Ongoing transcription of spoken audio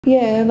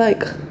Yeah,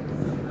 like,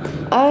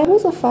 I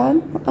was a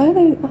fan.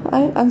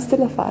 I'm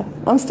still a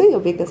fan. I'm still your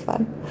biggest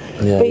fan.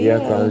 Yeah, but yeah,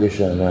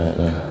 condition right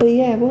now. But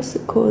yeah, what's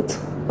it called?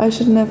 I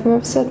should never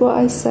have said what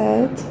I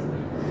said.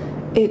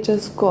 It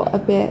just got a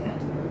bit...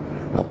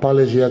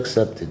 Apology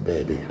accepted,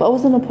 baby. But I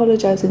wasn't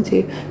apologising to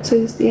you.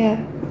 So,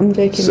 yeah, I'm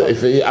joking. So,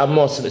 if you, I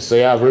must say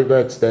you have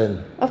regrets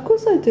then? Of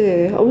course I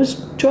do. I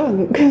was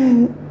drunk.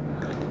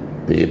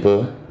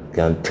 People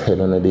can tell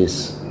none of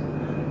this.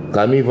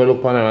 Can even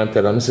look on her and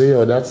tell them, say,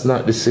 yo, that's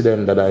not the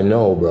Sidem that I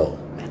know, bro.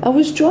 I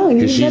was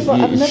drunk.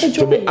 I've never drunk.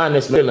 To be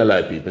honest, I don't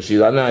like people.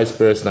 She's a nice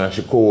person and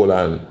she cool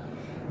and,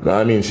 you know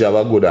what I mean, she have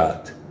a good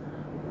heart.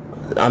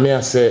 I mean, I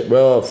say,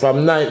 bro,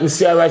 from night, I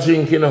see her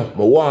drink, you know,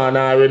 but one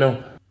hour, you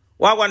know.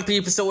 One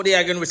people, so they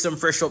are again with some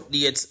fresh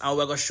updates, and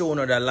we're going to show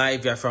another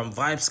live here from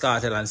Vybz,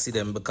 Kartel and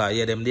Sidem, because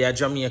yeah, they are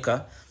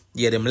Jamaica,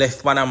 yeah, them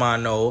left Panama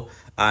now,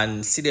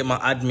 and Sidem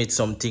admit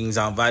some things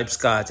on Vybz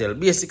Kartel.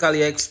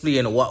 Basically,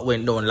 explain what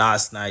went down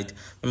last night.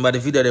 Remember the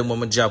video them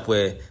moment job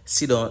where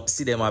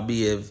Sidem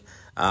behave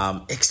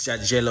extra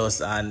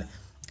jealous and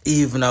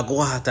even a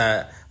go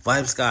after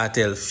Vybz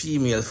Kartel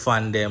female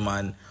fan them,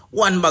 and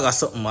one bag of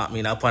something at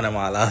me in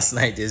Panama last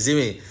night, you see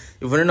me?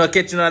 If you're not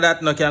catching on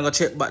that, you can go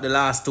check back the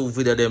last two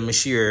videos them I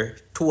share.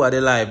 Two of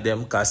the live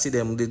them, because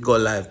Sidem did go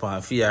live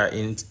on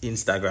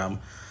Instagram,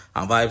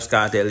 and Vybz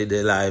Kartel did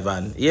the live,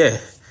 and yeah,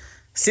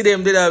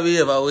 Sidem did a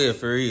wave away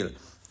for real.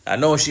 I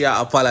know she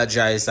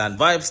apologized, and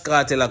Vybz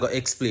Kartel are going to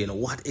explain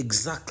what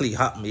exactly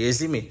happened, you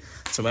see me?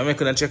 So I'm going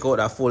to check out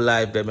that full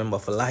live there. Remember,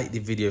 for like the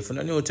video. If you're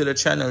not new to the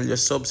channel,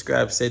 just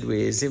subscribe, said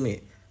way, you see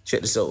me?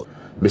 Check this out.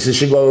 But see,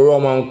 she got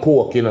rum and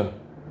coke, you know.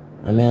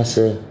 And then I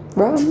say,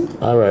 Rum?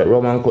 Alright,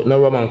 rum and coke.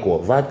 No, rum and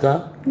coke.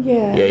 Vodka?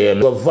 Yeah.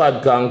 Yeah. Got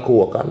vodka and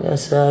coke. And I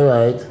say,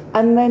 alright.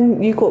 And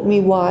then you got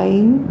me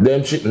wine.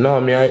 Then she,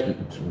 no,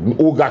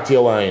 who got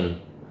your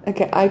wine?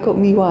 Okay, I got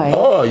me wine.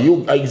 Oh,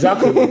 you,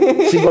 exactly.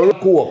 She got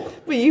coke.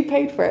 But you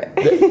paid for it.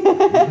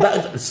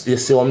 You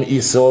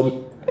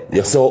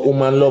saw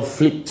woman love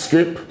flip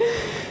script.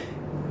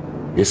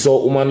 You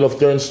saw woman love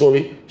turn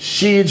story.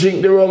 She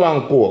drink the rum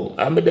and coke.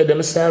 And me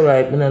them say,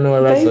 alright, I don't know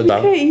what Baby,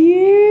 look at you.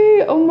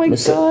 Oh my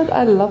God,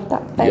 I love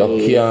that face.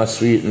 You can't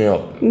sweet me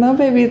up. No,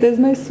 baby, there's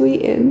no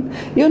sweeting.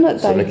 You're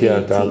not so diabetes. So I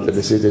can't talk to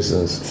the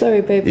citizens.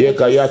 Sorry, baby. Yeah,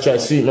 because you try to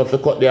sweeten up to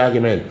cut the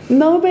argument.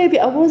 No, baby,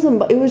 I wasn't,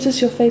 but it was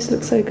just your face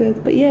looked so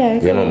good. But yeah.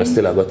 You know, I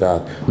still I got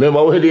that.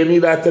 Remember when you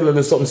need that telling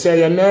them something, say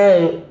your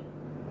name.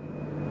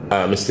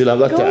 I still I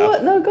got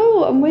that. No,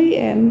 go, I'm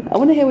waiting. I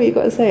want to hear what you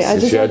got to say. I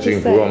just want to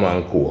drink rum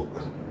and coke.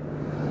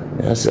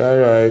 I said,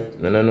 alright,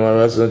 I don't know I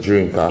was a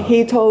drinker.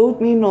 He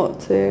told me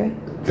not to.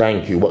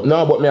 Thank you. But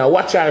no, but me I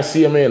watch her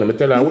see me and I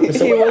tell her what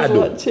he was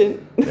watching.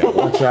 I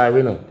watch her,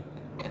 you know.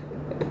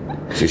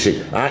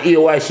 I hear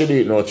why she do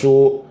it now.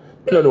 So,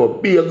 you don't know,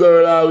 be a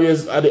girl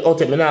always at the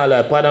hotel, me now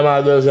like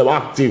Panama girls are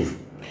active.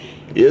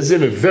 You see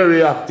me,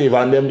 very active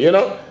and them, you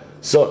know.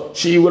 So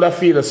she would have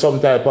feel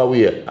some type of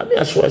way. I mean,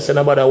 I swear I said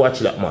nobody watch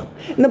that, man.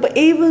 No, but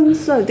even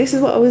so, this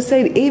is what I was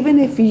saying. Even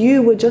if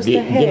you were just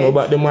ahead. Give me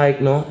back the mic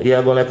now.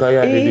 You're going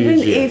to even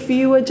the DJ. If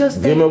you were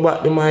just give me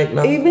back the mic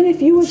now. Even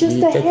if you were just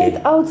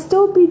ahead, I would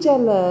still be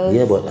jealous.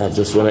 Yeah, but I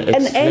just want to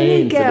explain. And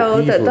any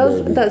girl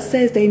that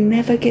says they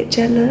never get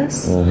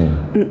jealous,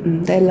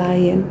 they're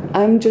lying.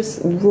 I'm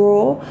just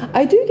raw.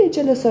 I do get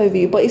jealous over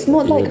you, but it's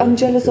not like I'm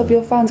jealous of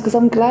your fans, because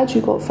I'm glad you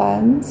got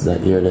fans.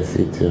 That you're the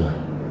fit too.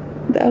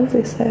 The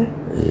Elvis hair.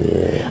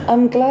 Yeah.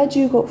 I'm glad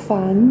you got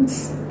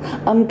fans.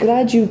 I'm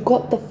glad you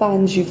got the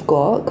fans you've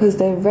got, because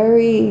they're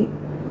defo.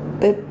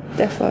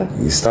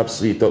 You stop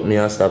sweet up me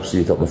and stop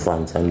sweet up my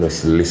fans and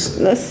just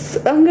listen.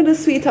 I'm gonna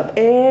sweet up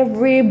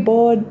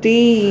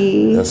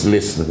everybody. Just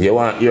listen.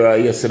 You're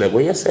yesterday.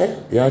 What you say?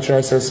 You try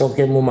to say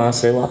something, mama, and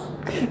say what?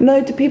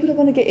 No, the people that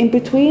want to get in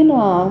between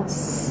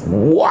us.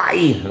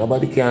 Why?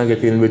 Nobody can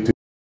get in between.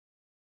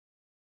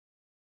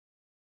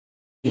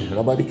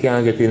 Nobody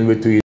can get in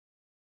between.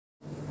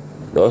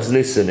 Just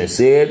listen, you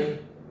see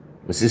it?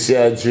 I see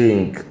I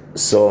drink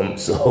some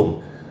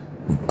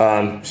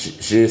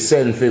she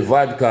sent for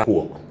vodka and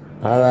coke.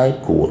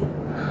 Alright, cool.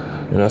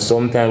 You know,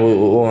 sometimes we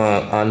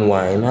want to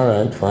unwind.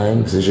 Alright,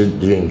 fine. So she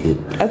drink it.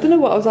 I don't know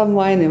what I was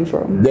unwinding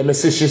from. Then I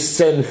see she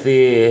sent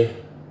for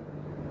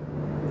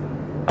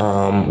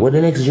what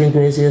the next drink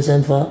you see you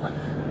sent for?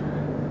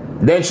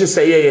 Then she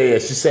said, yeah.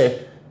 She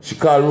said she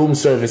called room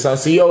service and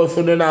say, yo, if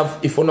you don't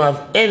have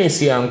any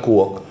and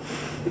coke,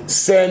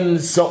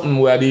 send something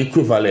where the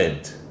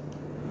equivalent.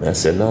 I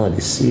said, no,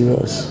 this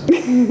serious.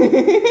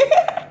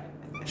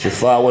 She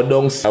forward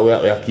down, we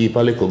keep a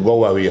little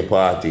go away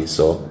party,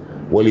 so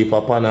we'll leave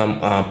a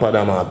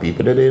Panama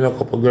people. They did a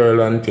couple girl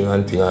and thing.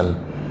 I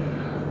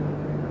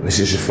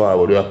see she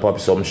forward, we pop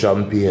some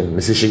champagne.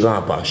 I see she go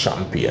up on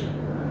champagne.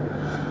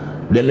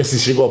 Then I see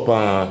she go up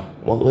on,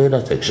 what way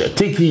that take?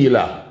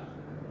 Tequila.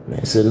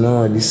 I said,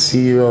 no, this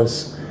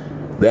serious.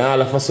 Then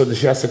all of a sudden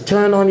she said,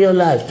 turn on your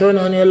life.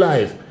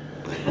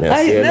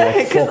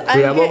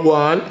 I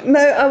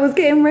was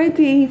getting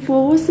ready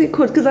for what's it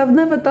called? Because I've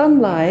never done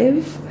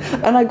live,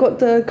 and I got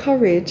the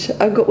courage.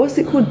 I got what's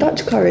it called?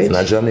 Dutch courage.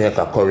 Now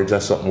Jamaica courage or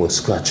something will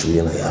scratch you.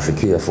 You know, you have to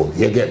be careful.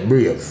 You get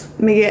brave.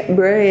 Me get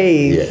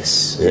brave.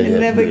 Yes. You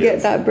never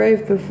get that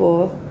brave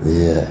before.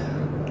 Yeah.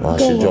 I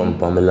should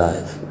jump on my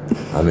live.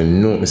 I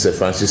mean, no, Mr.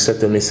 Francis said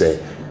to me, say.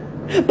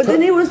 But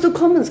then it was the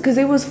comments, because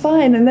it was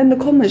fine, and then the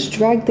comments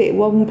dragged it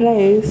one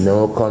place.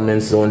 No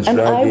comments don't drag it.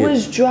 And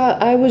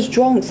I was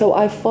drunk, so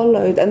I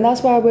followed, and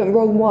that's why I went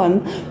wrong.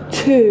 1,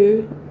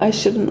 2, I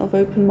shouldn't have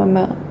opened my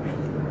mouth.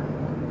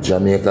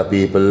 Jamaica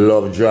people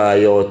love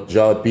dry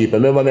out people.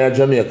 Remember me a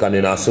Jamaican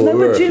in our soul. No,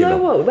 but do you know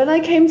what? When I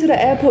came to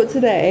the airport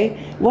today,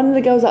 one of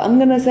the girls was like, I'm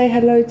going to say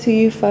hello to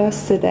you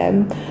first,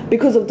 Sidem,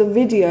 because of the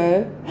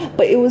video.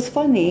 But it was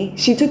funny.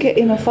 She took it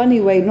in a funny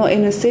way, not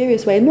in a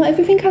serious way. Not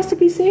everything has to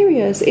be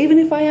serious. Even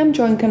if I am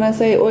drunk and I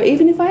say, or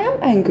even if I am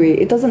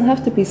angry, it doesn't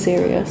have to be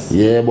serious.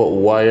 Yeah, but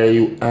why are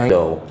you angry?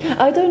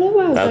 I don't know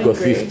why I was angry. Like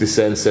a 50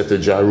 Cent said to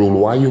Ja Rule,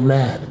 why are you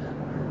mad?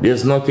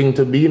 There's nothing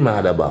to be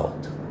mad about.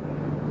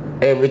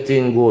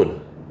 Everything good.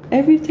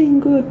 Everything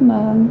good,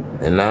 man.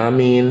 And I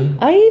mean...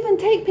 I even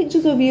take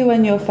pictures of you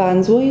and your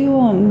fans. What are you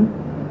on?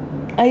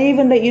 I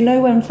even let you know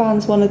when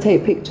fans want to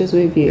take pictures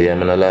with you. Yeah,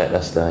 man, I like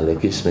that style.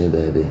 Like, kiss me,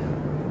 baby.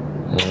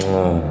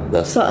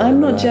 That's so I'm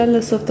not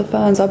jealous of the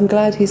fans. I'm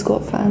glad he's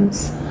got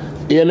fans.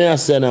 Yeah, me I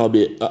say now,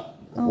 babe.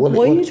 What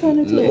are you trying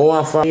to do?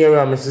 More from here,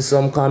 I see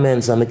some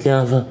comments and I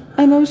can't...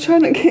 And I was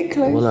trying to get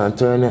close. Well, I'm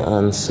turning it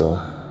on, so...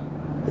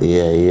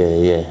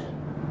 Yeah.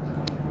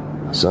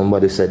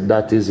 Somebody said,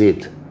 that is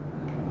it.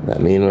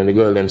 That mean when the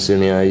girl them see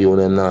me and you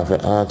them now, if I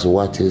ask,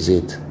 what is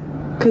it?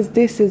 Because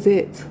this is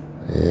it.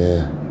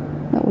 Yeah.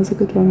 That was a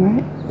good one,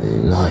 right?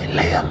 No,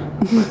 Liam.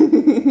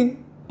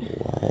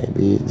 Why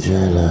be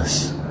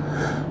jealous?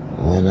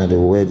 When at the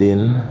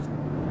wedding?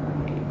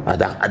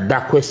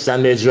 That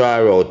question they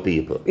draw out,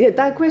 people. Yeah,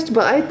 that question,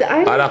 but I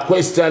that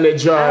question they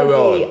draw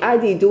out.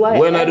 Adi, do I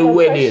when ever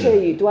pressure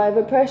you? Do I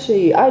ever pressure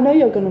you? I know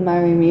you're going to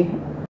marry me.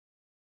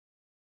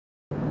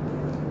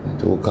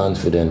 Too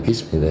confident,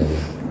 kiss me, baby.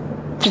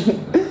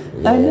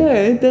 I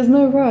know, there's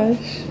no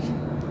rush.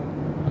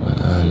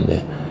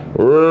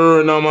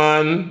 No,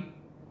 man.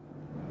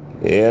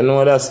 You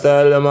know that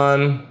style,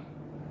 man.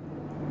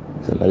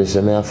 Somebody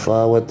say me a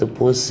forward to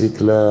pussy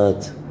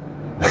clot.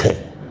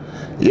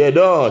 Yeah,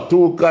 no,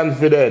 too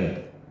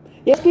confident.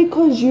 It's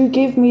because you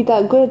give me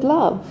that good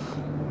love.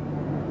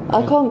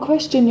 I can't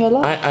question your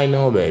love. I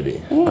know,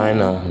 baby. Yeah, I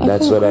know.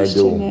 That's what I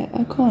do.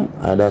 I can't.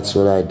 That's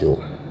what I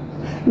do.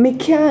 Me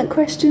can't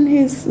question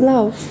his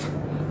love.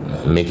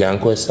 Me can't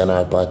question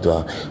her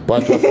patois.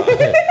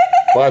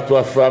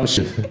 Patois from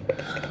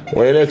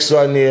when the next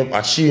one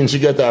name, she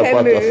get her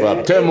patois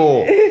from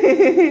Temu.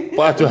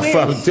 Patois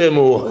from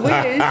Temu.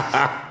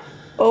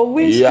 Or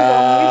wish,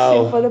 I'm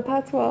wishing for the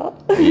patois.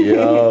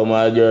 Yo,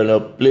 my girl, no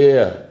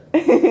player.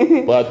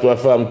 Patois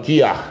from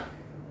Kia.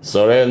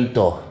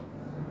 Sorrento.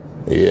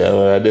 Yeah,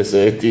 man, that's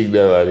a thing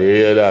there, man. You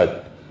hear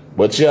that?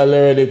 But she'll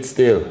learn it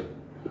still.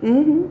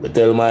 I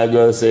tell my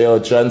girl, say, oh,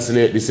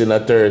 translate this in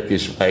a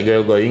Turkish. My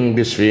girl go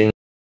English for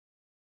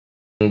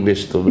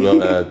English to blow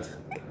that.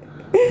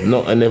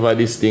 No, I never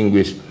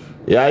distinguish.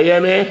 Yeah, hear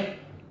me?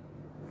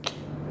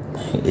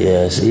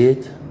 Yeah, see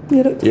it?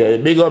 Yeah,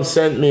 big up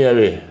St.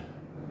 Mary.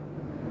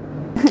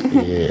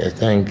 Yeah,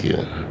 thank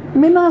you.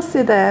 Me not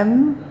see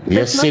them.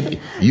 Yes,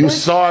 you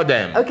saw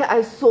them. Okay,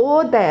 I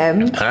saw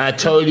them. And I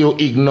told you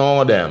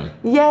ignore them.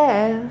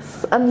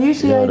 Yes, and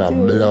usually I do. The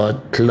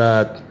blood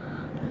clot.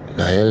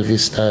 The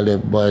Elvis style the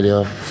body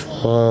of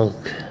fuck.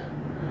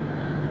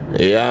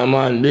 Yeah,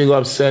 man, big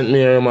up St.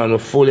 Mary, man. We're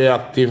fully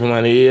active,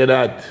 man. You hear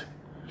that?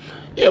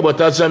 Yeah, but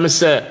that's what I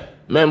say.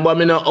 Remember,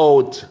 me not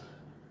out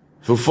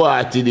for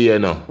 40 days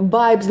now.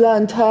 Vybz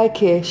learn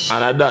Turkish.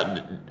 And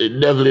that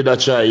definitely that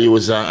try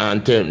use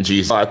and tempt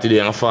G 40 days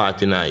and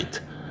 40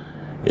 night.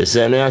 You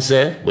see me, I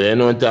say? But you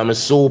know, I'm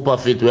super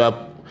fit. We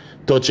have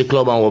touch a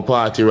club and we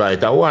party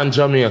right. I want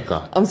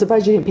Jamaica. I'm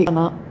surprised you didn't pick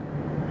up.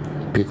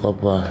 Pick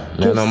up a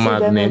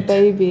magnet.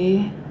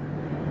 Baby.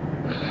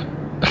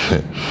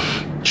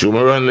 Should me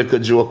run like a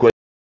joke with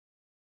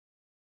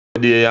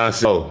the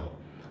answer.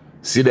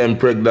 See them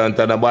pregnant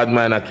and a bad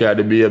man I carry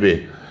the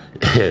baby.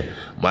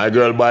 My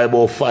girl buy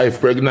about 5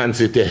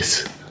 pregnancy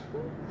tests.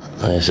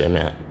 I say,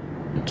 man,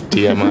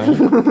 TMI?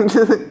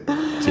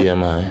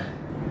 TMI?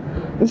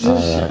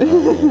 Alright,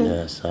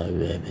 yeah, sorry,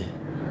 baby.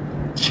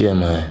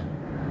 TMI.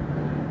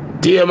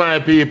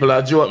 TMI people,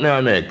 a joke me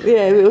I make.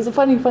 Yeah, it was a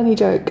funny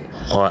joke.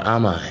 Or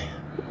am I?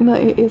 No,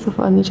 it is a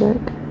funny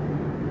joke.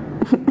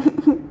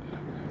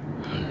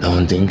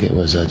 Don't think it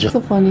was a joke. It's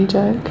a funny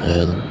joke.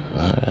 Well,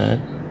 alright.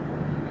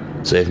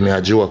 So if me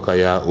a joker,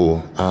 yeah,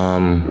 who?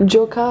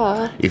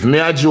 Joker? If me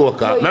a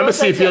joker, no, let me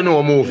see if you know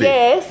a movie.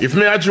 Yes. If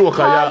me a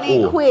joker, yeah,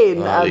 who?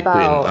 Quinn, Harley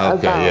Quinn.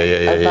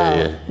 Okay,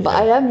 yeah. But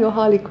I am your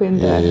Harley Quinn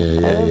there. I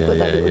have got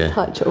that little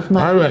touch of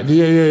my. Alright,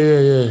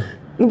 yeah.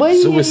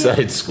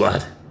 Suicide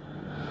Squad.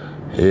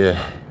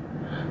 Yeah.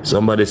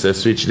 Somebody said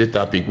switch the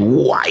topic.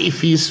 Why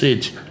if he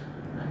switch?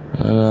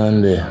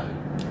 And there.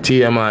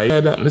 TMI.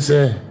 Yeah, that me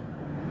say.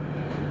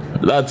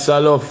 Lots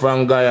of love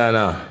from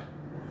Guyana.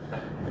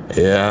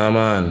 Yeah,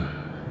 man.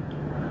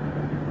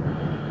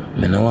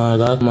 I don't want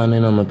that man, you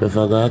know, I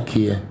prefer that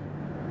key.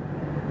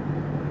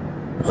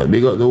 But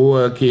big up the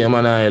whole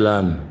Cayman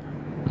Island.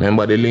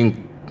 Remember the link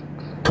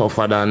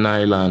tougher than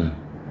Island.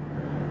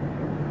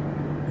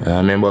 I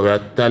remember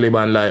that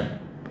Taliban like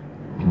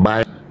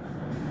by.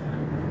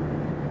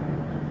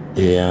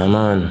 Yeah,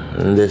 man.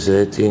 And this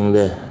is the thing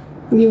there.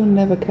 You'll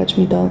never catch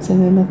me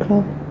dancing in a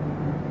club.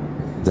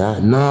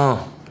 That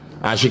no.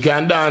 And she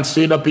can dance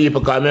to the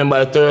people, because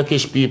remember the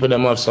Turkish people,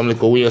 them have some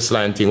little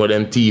waistline thing with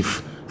them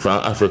teeth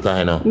from Africa,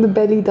 you know. The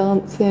belly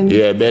dancing.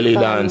 Yeah, belly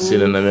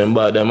dancing, and I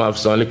remember them have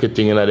some little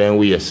thing in them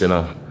waist, you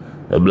know.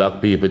 The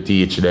black people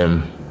teach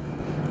them.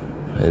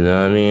 You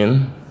know what I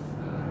mean?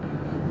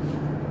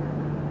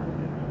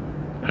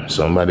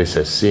 Somebody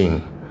says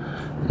sing.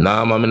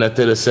 Nah, man, I'm gonna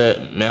tell you, say,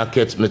 I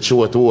catch my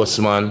throat horse,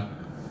 man.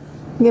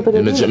 Yeah, but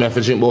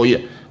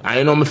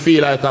I know me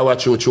feel like I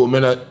watch you,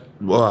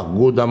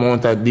 good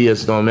amount of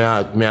days now,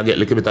 I get a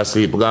little bit of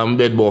sleep, because I'm in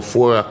bed about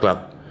 4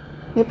 o'clock.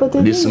 Yeah, but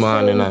they this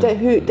morning.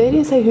 They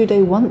didn't say who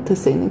they want to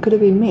sing. It could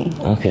have been me.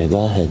 Okay,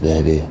 go ahead,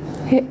 baby.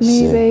 Hit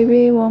me,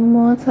 baby, one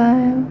more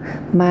time.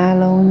 My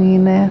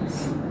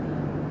loneliness.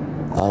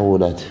 How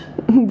would that?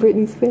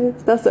 Britney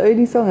Spears. That's the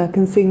only song I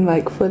can sing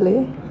like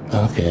fully.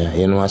 Okay,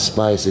 you know a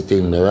spicy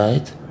thing there,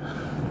 right?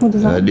 What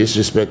does that?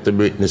 Disrespect to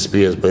Britney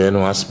Spears, but you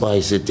know a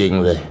spicy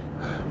thing there.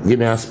 Give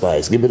me a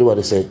spice. Give me the what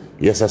they say.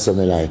 Yes, I saw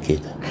me like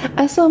it.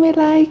 I saw me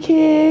like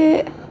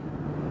it.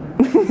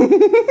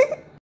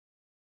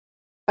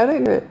 I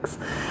don't know.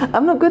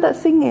 I'm not good at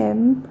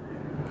singing.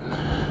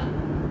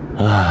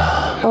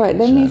 Alright,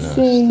 let me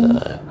sing.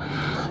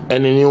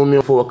 Any new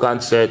music for a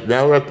concert?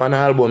 They work on an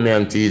album, me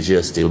and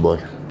TJ still, boy.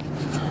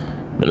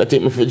 I don't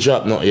think me for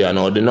drop not here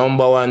now. The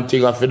number one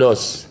thing of it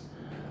us,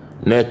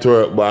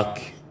 network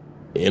back.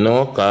 You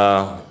know,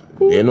 cause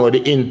you know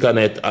the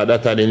internet,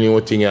 that are the new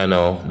thing you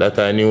know. That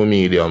are new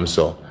medium,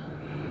 so.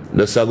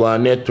 Just go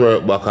on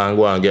network back and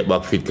go and get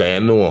back fit, cause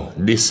you know,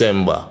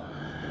 December.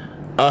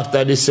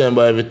 After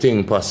December,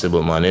 everything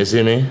possible, man. You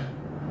see me?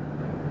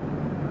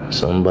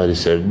 Somebody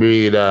said,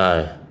 breathe,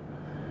 yeah,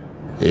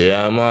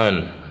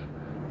 man.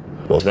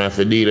 But I have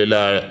to deal with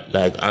that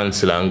like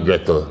Ansel and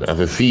Gretel. I have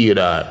to feed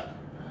that.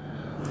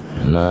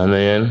 You know what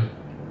I mean?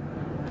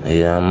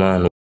 Yeah,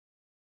 man.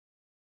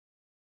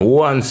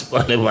 Once,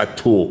 but never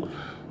two.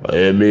 What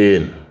you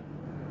mean?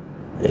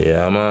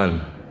 Yeah,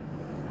 man.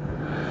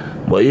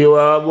 But you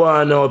are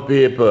going now,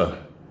 people.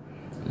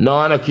 No,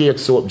 I'm not cake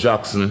soap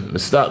Jackson. I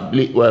stop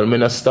well, I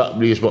not stop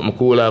bleach, but I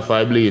cool off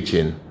my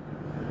bleaching.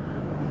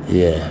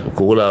 Yeah, I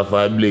cool off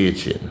my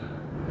bleaching.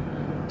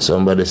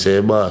 Somebody say,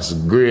 boss,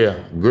 grey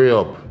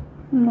up.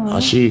 No.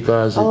 And she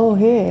cause it. Oh,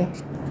 here.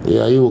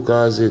 Yeah, you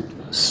cause it.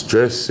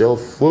 Stress your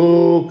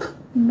fuck.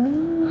 No.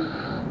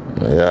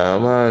 Yeah,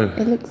 man.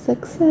 It looks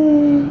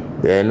sexy.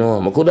 Yeah,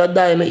 no. I could have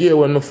died in the ear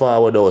when I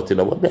forward out, you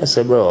know. But I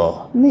said,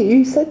 bro. No,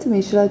 you said to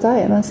me, should I dye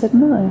it? And I said,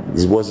 no.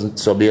 This wasn't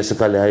so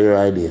basically your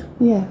idea.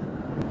 Yeah.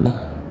 No.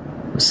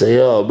 I say,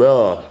 yo,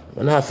 bro,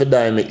 I have to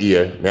dye in my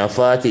ear. I'm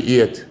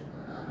 48.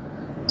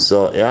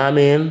 So, you know what I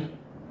mean?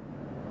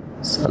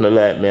 Sound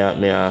like me,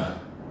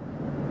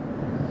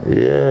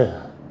 yeah.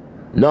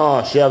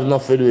 No, she have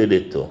nothing to do with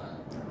it, too.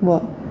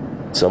 What?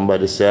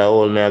 Somebody say,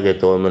 I me, I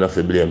get all me,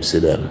 nothing blame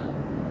Sidem.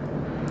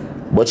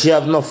 But she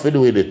have nothing to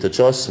do with it,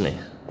 trust me.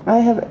 I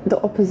have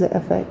the opposite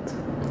effect.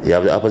 You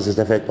have the opposite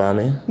effect on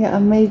me? Yeah, I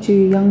made you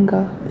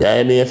younger. Yeah,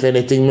 I mean, if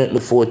anything, make me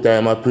 4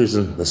 times at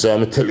prison. That's why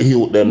I'm telling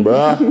you then,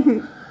 bro.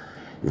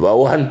 If I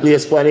one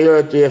place on the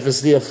earth you have to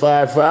stay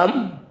far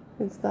from,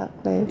 It's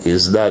that place.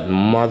 it's that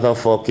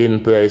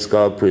motherfucking place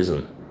called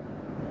prison.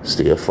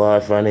 Stay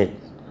far from it.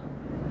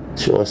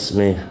 Trust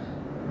me.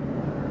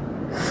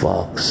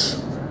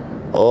 Fox.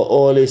 How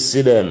old is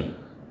Sidem?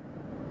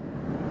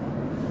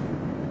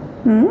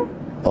 How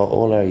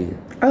old are you?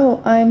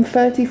 Oh, I'm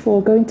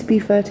 34, going to be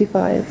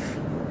 35.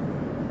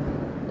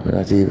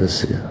 Not even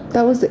see.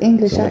 That was the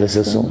English Somebody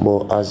said accent. something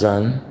about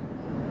Azan.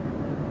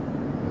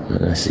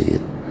 I see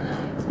it.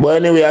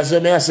 But anyway, as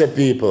I say,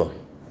 people,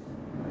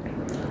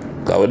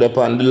 because we're up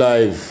on the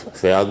live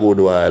for a good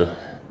while.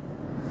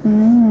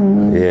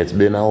 Yeah, it's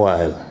been a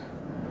while.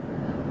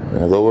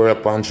 I go work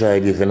up and try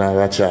giving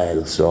her a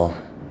child, so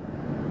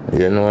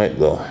you know it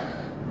go.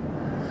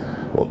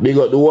 But big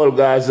up the whole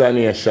Gaza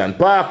nation.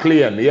 Park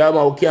Lane, yeah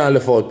man, we can't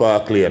live out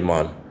Park Lane,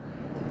 man.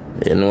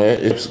 You know it,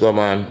 it's come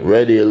on,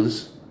 Red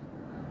Hills.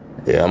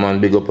 Yeah man,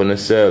 big up on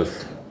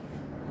yourself.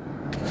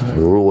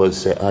 Rose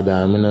say,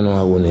 Adam, I don't know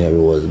how to name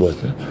Rose, but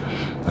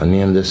her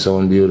name just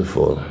sound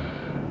beautiful.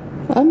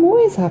 I'm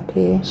always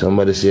happy.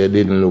 Somebody say I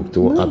didn't look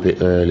too happy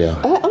earlier.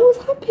 I was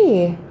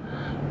happy.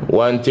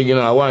 One thing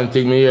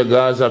me hear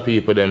Gaza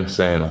people them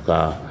saying,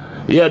 okay.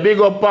 Yeah, big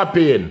up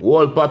Papin,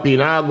 Wall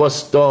Papin,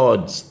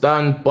 Augustod,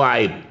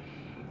 Standpipe,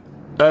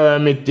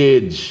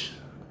 Hermitage,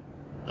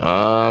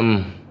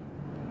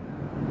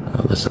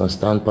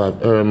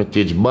 Standpipe,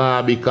 Hermitage,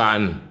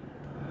 Barbican.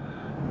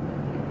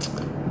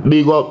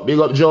 Big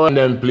up John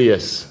them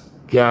place.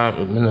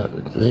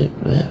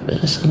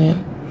 what's the name?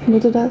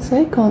 What did I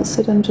say? Can't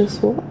sit and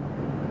just what?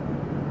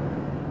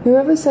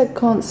 Whoever said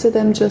can't sit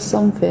and just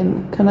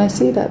something, can I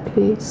see that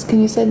please?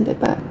 Can you send it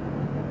back?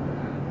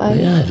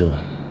 Yeah, I do.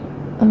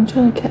 I'm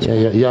trying to catch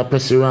it. You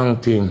press the wrong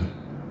thing.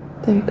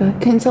 There we go.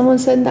 Can someone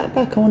send that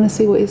back? I want to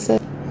see what it said.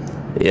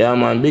 Yeah,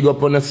 man. Big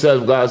up on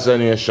yourself, God's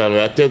nation.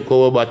 I take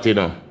over back, you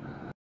know.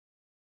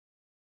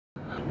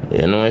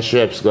 You know where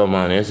Shreps go,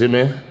 man. You see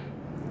me?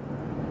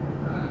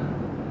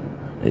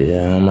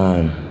 Yeah,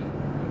 man.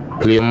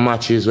 Play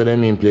matches. What do you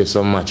mean play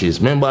some matches?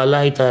 Remember a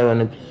lighter on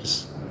the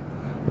place.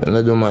 When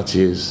I do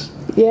matches.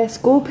 Yeah,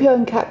 Scorpio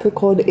and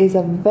Capricorn is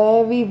a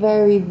very,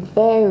 very,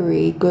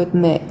 very good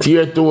mix.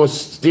 Tier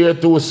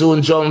 2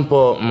 soon jump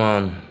up,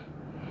 man.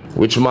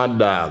 Which mad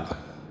dog?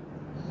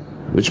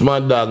 Which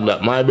mad dog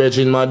that? My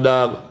bitch in mad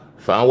dog.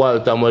 From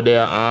Walter were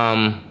there,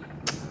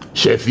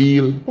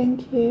 Sheffield.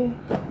 Thank you.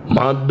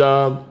 Mad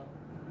dog.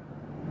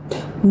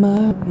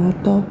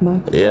 Mad dog,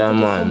 mad dog. Yeah,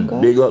 man.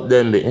 Big up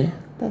them, eh?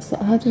 That's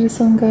not, how did the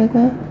song go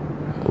there?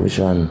 Which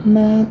one?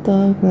 Mad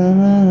dog, blah,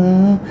 blah,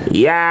 blah.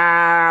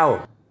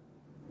 Yow!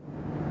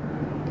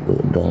 Go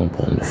down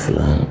on the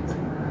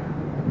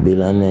flank.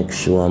 Bill and next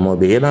show, I'm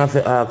be. You don't have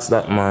to ask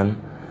that, man.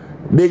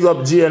 Big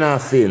up Jane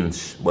and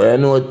Finch. But you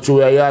know, through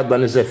your yard,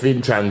 when you say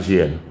Finch and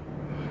Jane.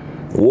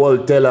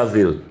 Whole Tel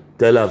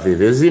Aviv.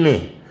 You see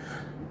me?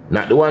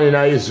 Not the one in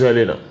Israel,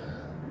 you know.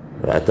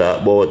 I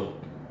talk about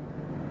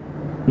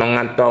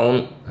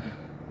Manhattan.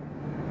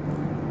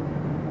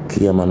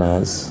 Kia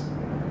manners.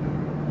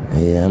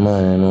 Yeah,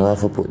 man, you know, I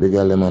have to put the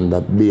girl on the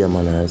beer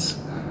manners.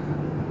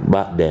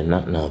 Back then,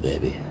 not now,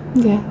 baby.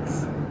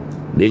 Yes.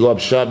 Big up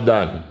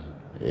Shabdan.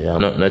 Yeah,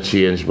 not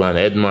change, man.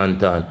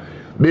 Edmonton.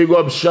 Big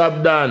up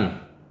Shabdan.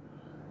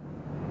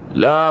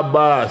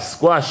 Laba,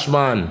 Squash,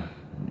 man.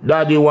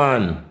 Daddy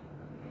one.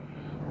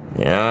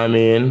 Yeah, I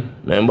mean.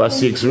 Number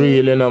 6,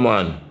 really, no,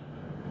 man.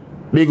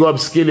 Big up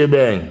Skilly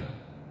Bang.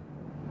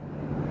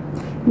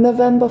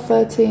 November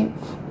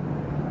 13th.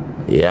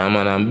 Yeah,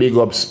 man, and big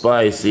up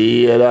Spice.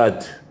 You hear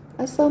that?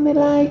 I saw me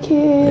like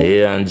it.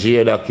 Yeah, and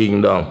Jada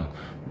Kingdom.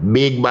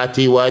 Big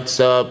Batty, what's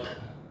up?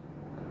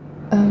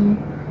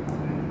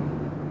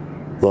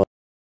 Go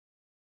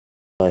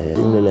ahead.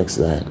 Sing the next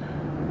line.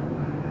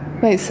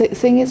 Wait,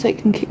 sing it so it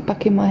can kick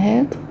back in my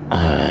head.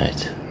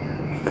 Alright.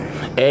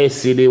 Hey,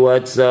 CD,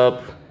 what's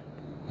up?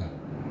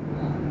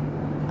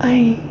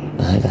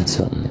 I got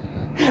something.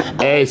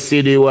 Hey,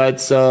 CD,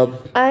 what's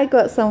up? I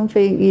got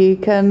something you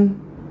can...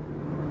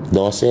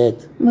 Don't say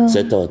it. No.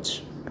 Say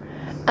touch.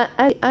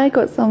 I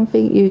got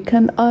something you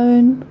can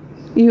own.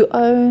 You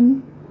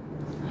own.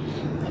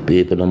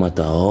 People, no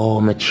matter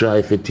how I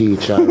try to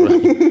teach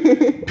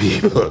right?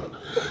 People,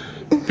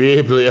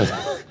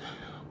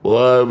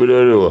 what we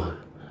do?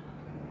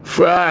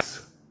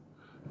 France,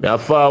 I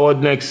forward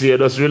next year.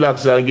 Just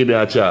relax and give me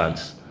a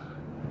chance.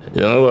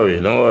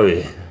 Don't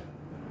worry.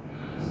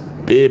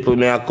 People,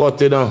 me a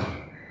cut it now.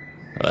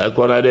 Like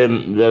one of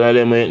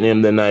them ain't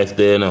named the knife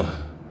there, you know.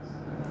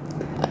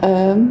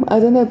 I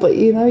don't know, but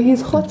you know,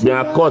 he's hot. Me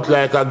a cut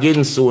like a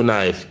Ginsu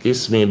knife.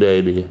 Kiss me,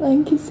 baby.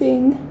 I'm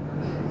kissing.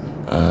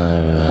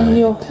 Alright. And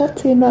you're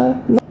hot, you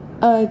know. No,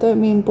 I don't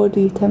mean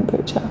body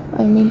temperature.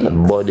 I mean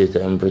looks. Body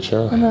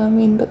temperature? No, I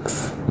mean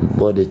looks.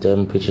 Body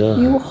temperature?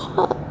 You're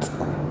hot.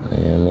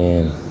 I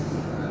mean,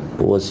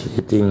 pose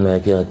fitting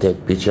like you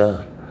take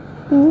picture.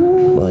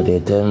 Body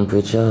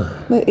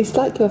temperature. But it's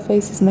like your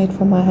face is made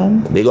from my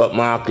hand. Big up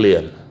Mark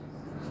Lane.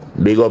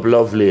 Big up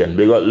Love Lane.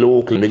 Big up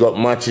Luke Lane. Big up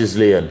Matches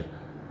Lane.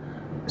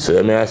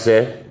 So me I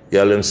say,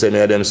 y'all them say me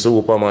are them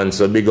Superman,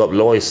 so big up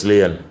Lois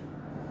Lane.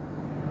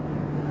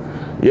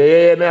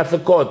 Yeah, me have to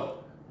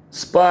cut.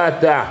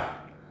 Sparta.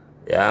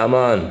 Yeah,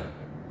 man.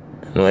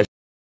 No,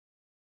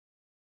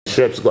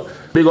 Shreps got.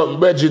 Big up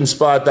Virgin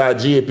Sparta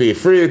GP.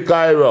 Free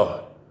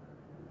Cairo.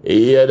 You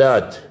hear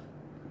that?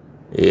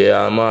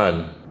 Yeah,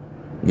 man.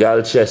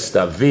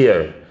 Galchester,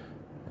 Veer.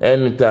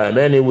 Anytime,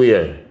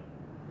 anywhere.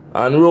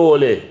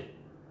 Unroll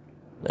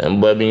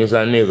and Bobby is a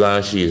nigga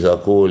and she's a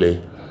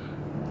coolie.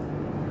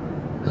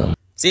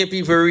 See,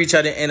 people reach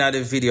at the end of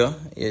the video.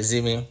 You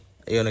see me?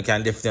 You know,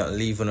 can definitely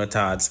leave on your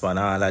thoughts on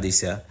all of this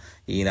here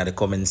in the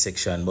comment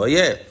section. But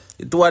yeah,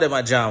 two of them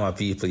are drama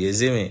people, you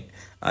see me?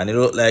 And it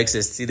look like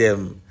they see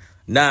them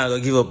now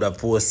gonna give up the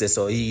post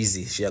so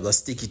easy. She gonna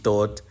stick it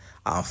out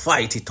and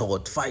fight it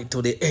out, fight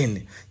to the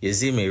end. You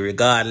see me?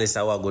 Regardless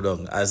of what go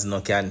down, as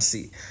no can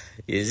see.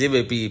 You see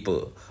me,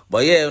 people?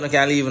 But yeah, you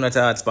can leave on your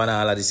thoughts on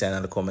all of this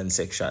in the comment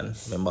section.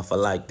 Remember to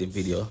like the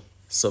video,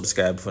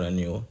 subscribe for the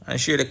new,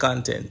 and share the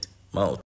content. Mouth.